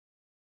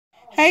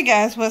Hey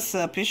guys, what's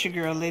up? It's your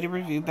girl Lady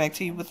Review, back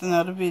to you with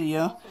another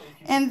video.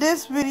 In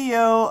this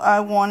video I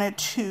wanted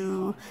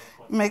to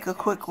make a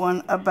quick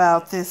one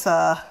about this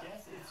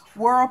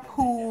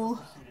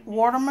Whirlpool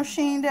water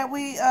machine that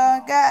we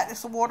got.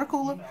 It's a water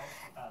cooler,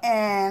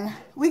 and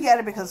we got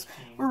it because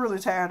we're really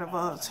tired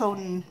of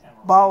toting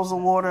bottles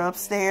of water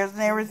upstairs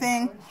and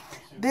everything.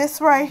 This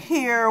right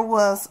here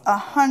was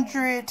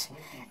 $126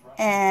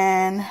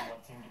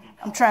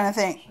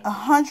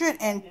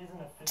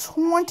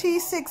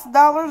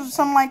 or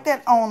something like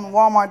that on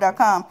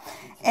Walmart.com,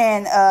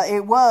 and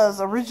it was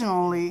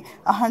originally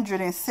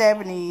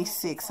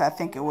 $176, I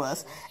think it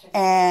was,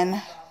 and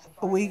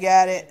we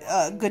got it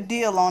a good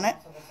deal on it,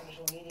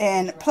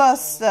 and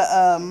plus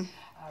the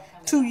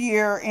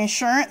 2-year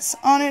insurance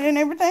on it and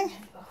everything.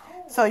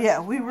 So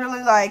yeah, we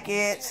really like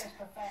it.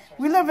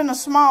 We live in a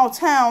small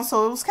town,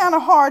 so it was kind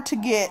of hard to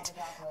get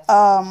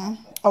a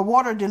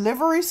water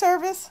delivery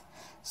service,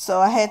 so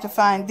I had to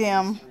find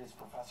them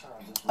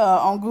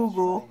on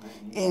Google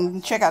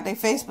and check out their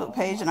Facebook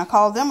page, and I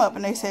called them up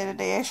and they said that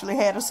they actually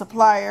had a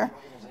supplier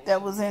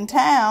that was in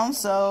town.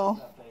 So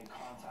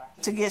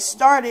to get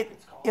started,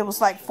 it was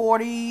like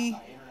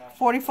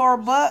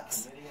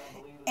 $44,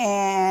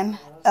 and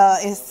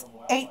it's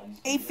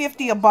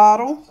 $8.50 a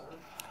bottle.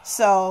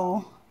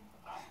 So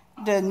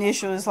the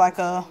initial is like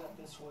a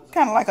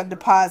kind of like a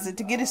deposit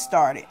to get it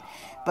started.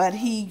 But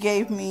he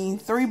gave me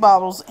 3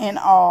 bottles in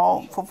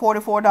all for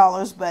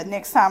 $44. But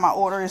next time I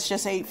order, it's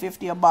just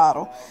 $8.50 a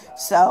bottle.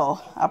 So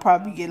I'll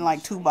probably be getting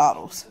like 2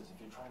 bottles.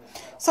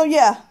 So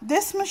yeah,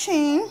 this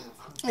machine,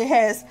 it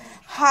has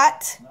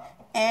hot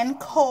and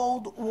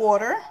cold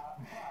water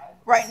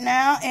right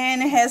now,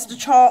 and it has the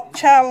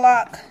child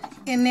lock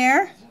in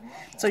there.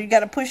 So you got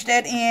to push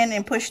that in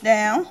and push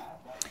down.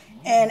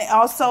 And it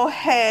also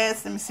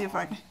has, let me see if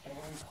I can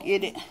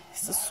get it.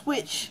 It's a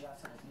switch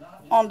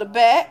on the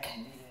back.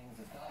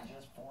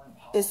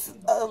 It's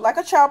like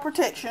a child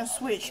protection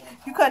switch.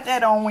 You cut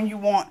that on when you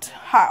want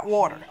hot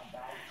water.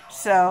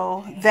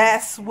 So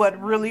that's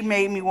what really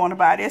made me want to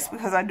buy this,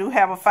 because I do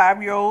have a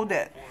 5-year-old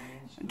that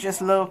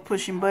just loves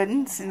pushing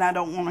buttons, and I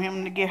don't want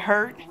him to get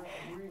hurt.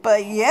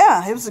 But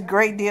yeah, it was a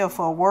great deal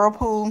for a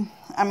Whirlpool.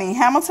 I mean,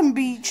 Hamilton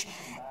Beach,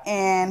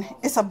 and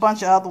it's a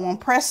bunch of other ones.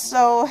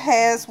 Presto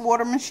has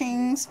water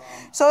machines.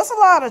 So it's a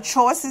lot of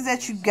choices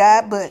that you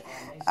got, but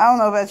I don't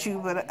know about you,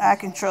 but I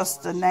can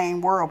trust the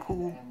name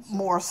Whirlpool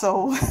more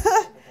so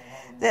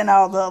than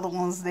all the other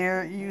ones.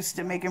 They're used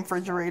to making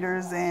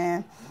refrigerators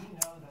and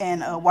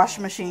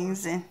washing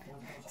machines and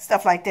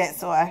stuff like that.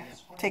 So I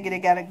take it they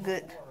got a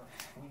good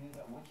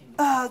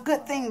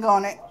thing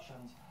on it.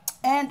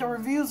 And the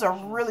reviews are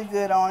really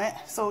good on it.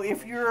 So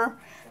if you're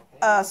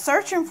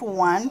searching for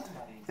one,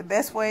 the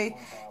best way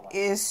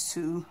is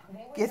to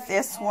get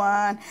this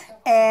one.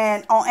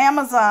 And on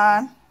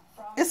Amazon,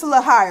 it's a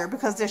little higher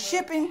because their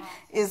shipping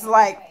is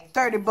like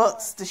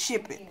 $30 to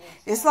ship it.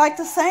 It's like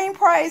the same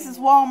price as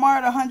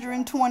Walmart,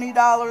 $120,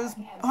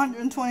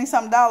 $120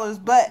 something,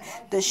 but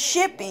the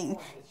shipping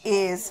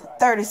is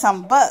 $30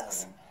 something.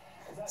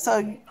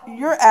 So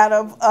you're out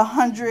of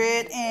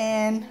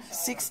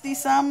 $160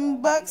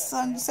 something,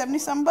 $170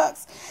 something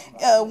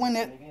when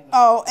it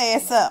all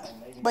adds up.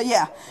 But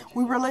yeah,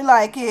 we really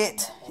like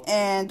it,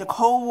 and the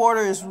cold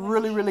water is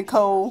really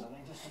cold.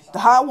 The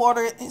hot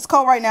water is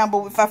cold right now,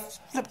 but if I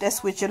flip that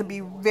switch, it'll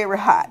be very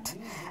hot.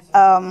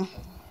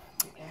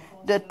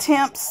 The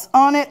temps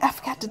on it, I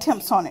forgot the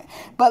temps on it.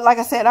 But like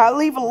I said, I'll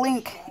leave a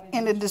link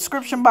in the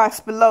description box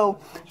below,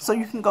 so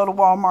you can go to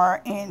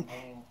Walmart and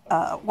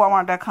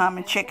Walmart.com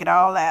and check it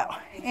all out.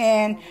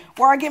 And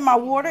where I get my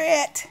water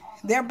at,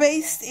 they're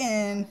based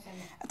in,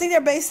 I think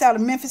they're based out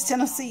of Memphis,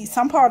 Tennessee,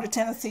 some part of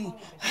Tennessee.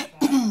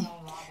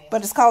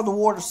 But it's called The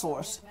Water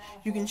Source.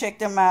 You can check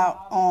them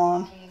out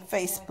on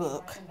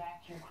Facebook.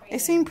 They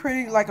seem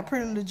like a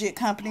pretty legit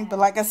company, but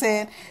like I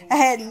said, I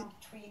had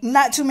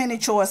not too many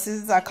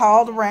choices. I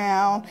called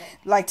around,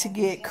 like to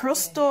get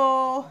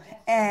Crystal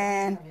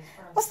and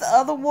what's the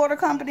other water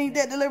company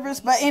that delivers?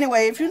 But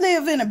anyway, if you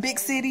live in a big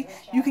city,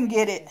 you can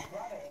get it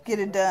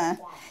done.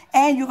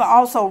 And you can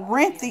also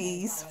rent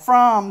these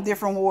from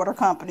different water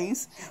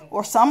companies,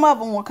 or some of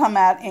them will come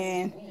out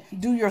and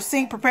do your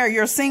sink, prepare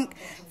your sink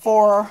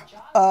for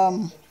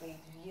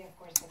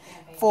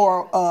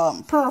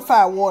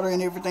purified water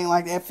and everything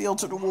like that,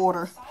 filter the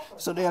water.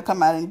 So they'll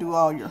come out and do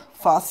all your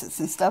faucets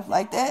and stuff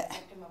like that.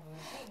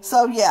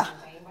 So yeah,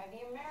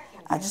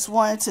 I just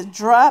wanted to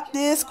drop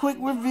this quick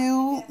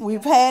review.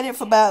 We've had it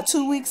for about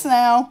 2 weeks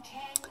now,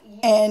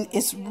 and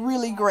it's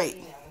really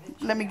great.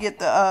 Let me get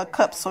the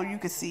cup so you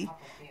can see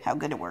how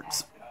good it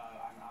works.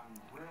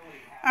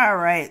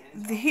 Alright,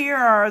 here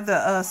are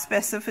the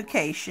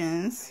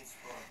specifications,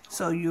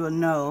 so you'll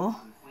know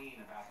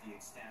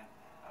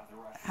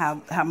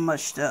how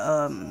much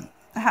the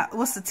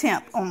what's the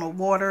temp on the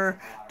water,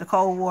 the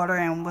cold water,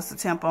 and what's the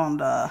temp on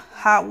the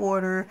hot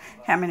water,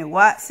 how many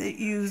watts it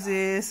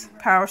uses,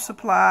 power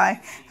supply.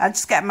 I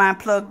just got mine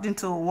plugged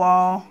into a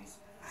wall.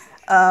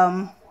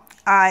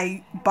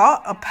 I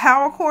bought a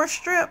power cord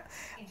strip,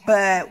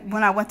 but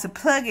when I went to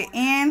plug it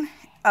in,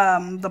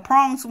 the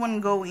prongs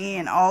wouldn't go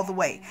in all the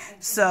way.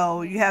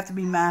 So you have to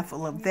be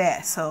mindful of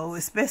that. So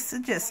it's best to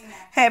just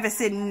have it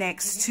sitting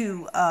next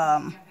to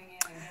a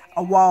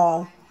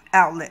wall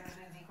outlet.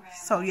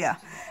 So yeah,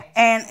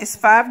 and it's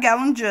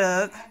 5-gallon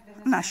jug.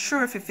 I'm not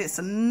sure if it fits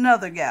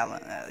another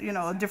gallon, you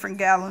know, a different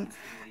gallon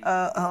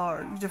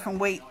or different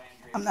weight.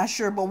 I'm not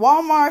sure, but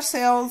Walmart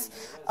sells,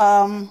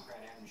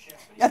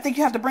 I think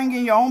you have to bring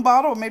in your own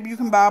bottle, or maybe you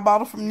can buy a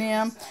bottle from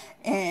them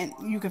and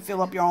you can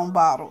fill up your own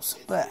bottles.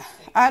 But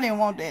I didn't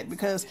want that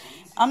because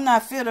I'm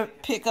not fit to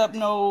pick up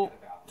no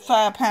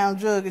 5-pound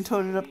jug and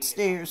tote it up the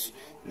stairs.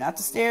 Not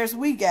the stairs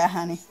we got,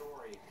 honey.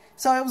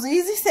 So it was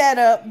easy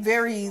setup,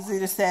 very easy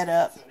to set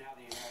up.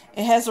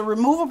 It has a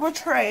removable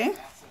tray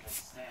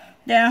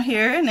down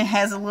here, and it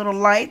has a little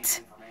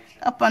light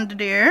up under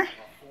there.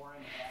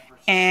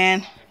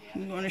 And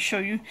I'm going to show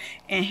you.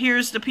 And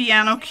here's the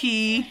piano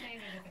key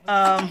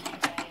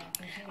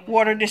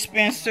water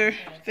dispenser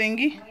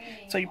thingy.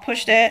 So you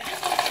push that,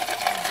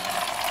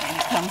 and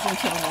it comes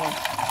into the water.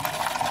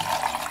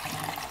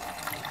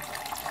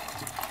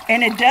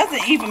 And it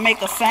doesn't even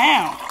make a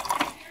sound.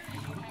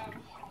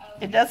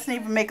 It doesn't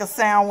even make a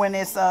sound when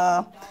it's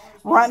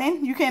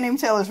running. You can't even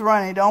tell it's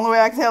running. The only way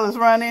I can tell it's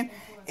running,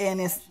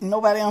 and it's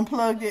nobody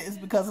unplugged it, is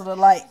because of the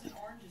light.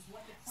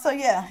 So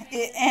yeah,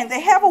 and they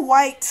have a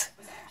white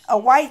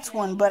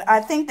one, but I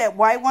think that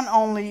white one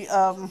only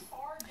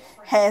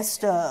has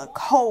the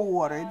cold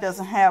water. It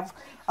doesn't have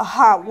a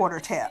hot water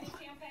tap.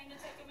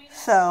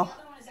 So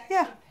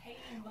yeah,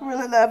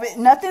 really love it.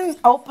 Nothing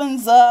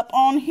opens up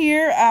on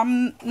here.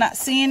 I'm not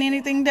seeing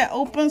anything that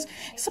opens.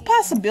 It's a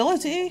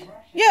possibility.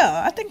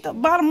 Yeah, I think the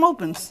bottom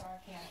opens.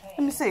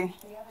 Let me see.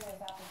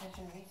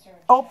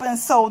 Open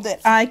so that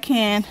I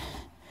can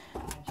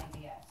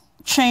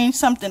change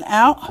something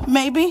out,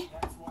 maybe.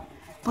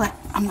 But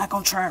I'm not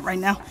going to try it right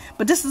now.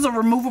 But this is a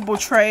removable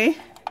tray.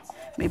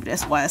 Maybe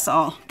that's why it's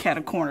all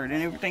cat-cornered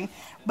and everything.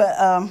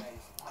 But,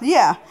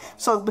 yeah.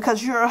 So,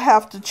 because you'll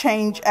have to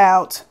change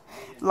out,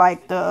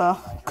 like, the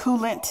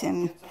coolant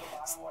and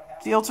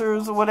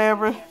filters or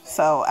whatever.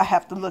 So, I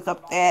have to look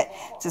up that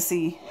to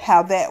see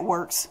how that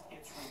works.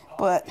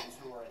 But,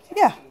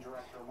 yeah.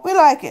 We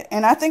like it.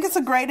 And I think it's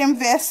a great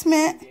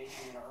investment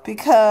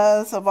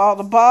because of all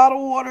the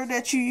bottled water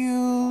that you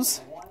use.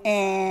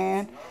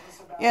 And,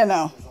 you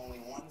know,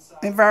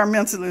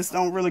 environmentalists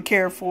don't really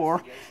care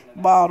for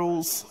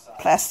bottles,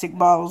 plastic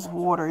bottles of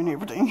water and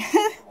everything.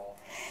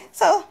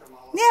 So,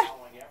 yeah.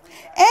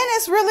 And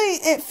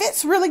it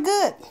fits really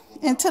good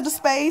into the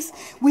space.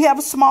 We have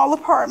a small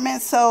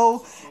apartment,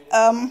 so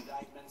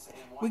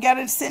we got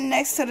it sitting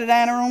next to the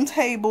dining room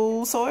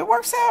table. So it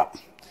works out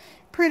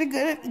pretty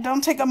good. It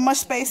don't take up much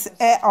space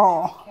at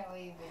all.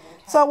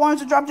 So I wanted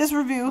to drop this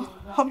review.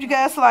 Hope you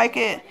guys like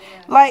it.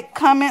 Like,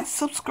 comment,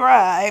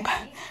 subscribe.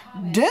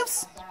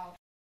 Dips.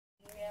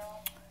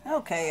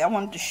 Okay, I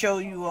wanted to show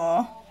you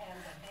all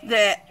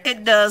that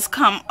it does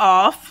come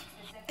off,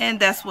 and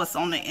that's what's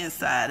on the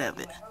inside of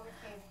it.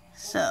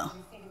 So,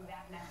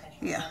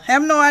 yeah, I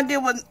have no idea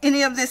what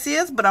any of this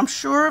is, but I'm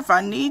sure if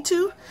I need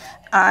to,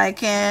 I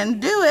can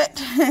do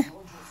it.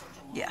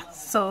 Yeah,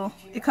 so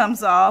it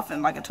comes off,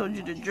 and like I told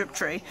you, the drip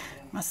tray,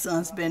 my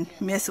son's been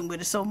messing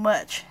with it so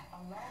much.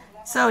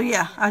 So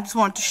yeah, I just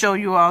wanted to show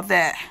you all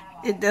that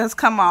it does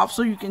come off,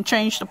 so you can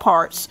change the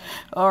parts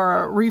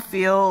or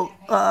refill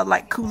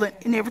like coolant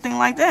and everything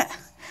like that.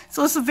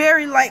 So it's a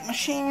very light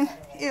machine.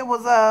 It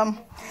was I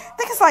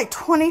think it's like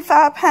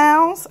 25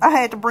 pounds. I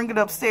had to bring it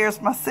upstairs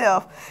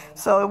myself,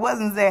 so it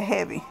wasn't that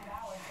heavy.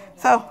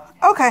 So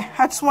okay,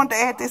 I just wanted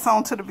to add this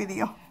on to the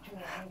video.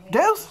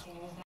 Deuce.